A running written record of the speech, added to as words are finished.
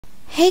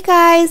Hey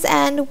guys,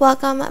 and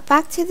welcome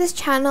back to this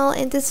channel.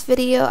 In this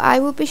video I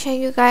will be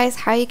showing you guys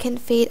how you can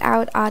fade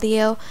out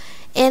audio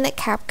in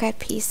CapCut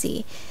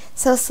PC.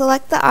 So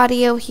select the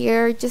audio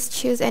here, just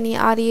choose any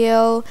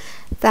audio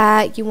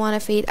that you want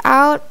to fade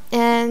out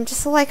and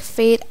just select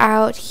fade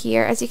out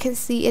here. As you can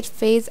see, it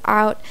fades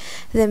out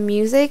the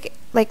music,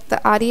 like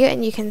the audio,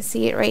 and you can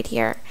see it right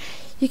here.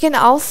 You can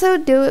also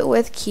do it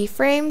with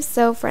keyframes.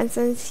 So for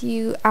instance,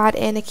 you add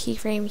in a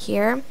keyframe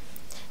here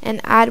and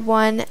add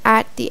one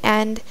at the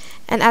end,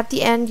 and at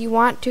the end you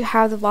want to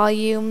have the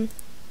volume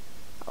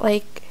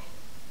like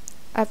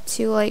up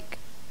to like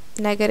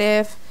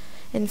negative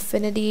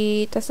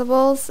infinity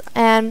decibels,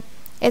 and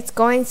it's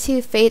going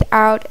to fade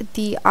out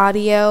the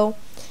audio.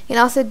 You can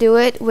also do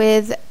it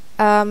with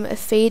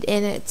fade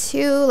in it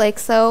too, like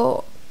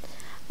so,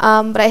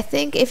 but I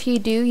think if you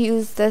do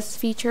use this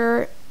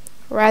feature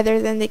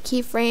rather than the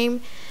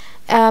keyframe,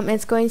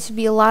 it's going to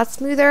be a lot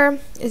smoother.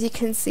 As you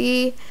can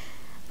see,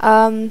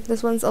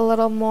 this one's a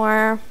little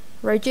more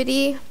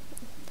rigidy,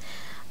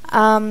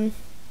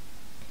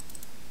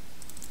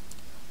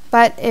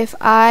 but if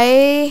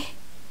I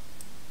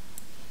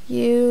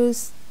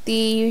use the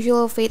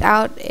usual fade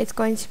out, it's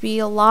going to be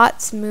a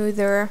lot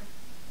smoother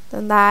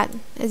than that,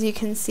 as you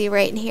can see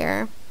right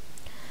here.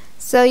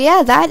 So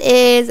yeah, that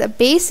is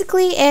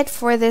basically it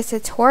for this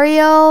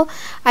tutorial.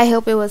 I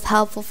hope it was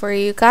helpful for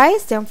you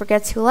guys. Don't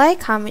forget to like,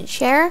 comment,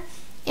 share,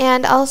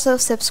 and also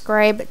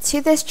subscribe to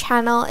this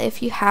channel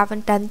if you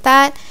haven't done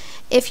that.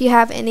 If you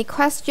have any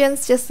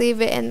questions, just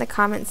leave it in the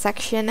comment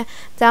section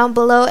down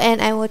below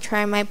and I will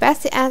try my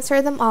best to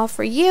answer them all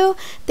for you.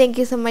 Thank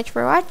you so much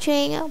for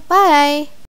watching. Bye!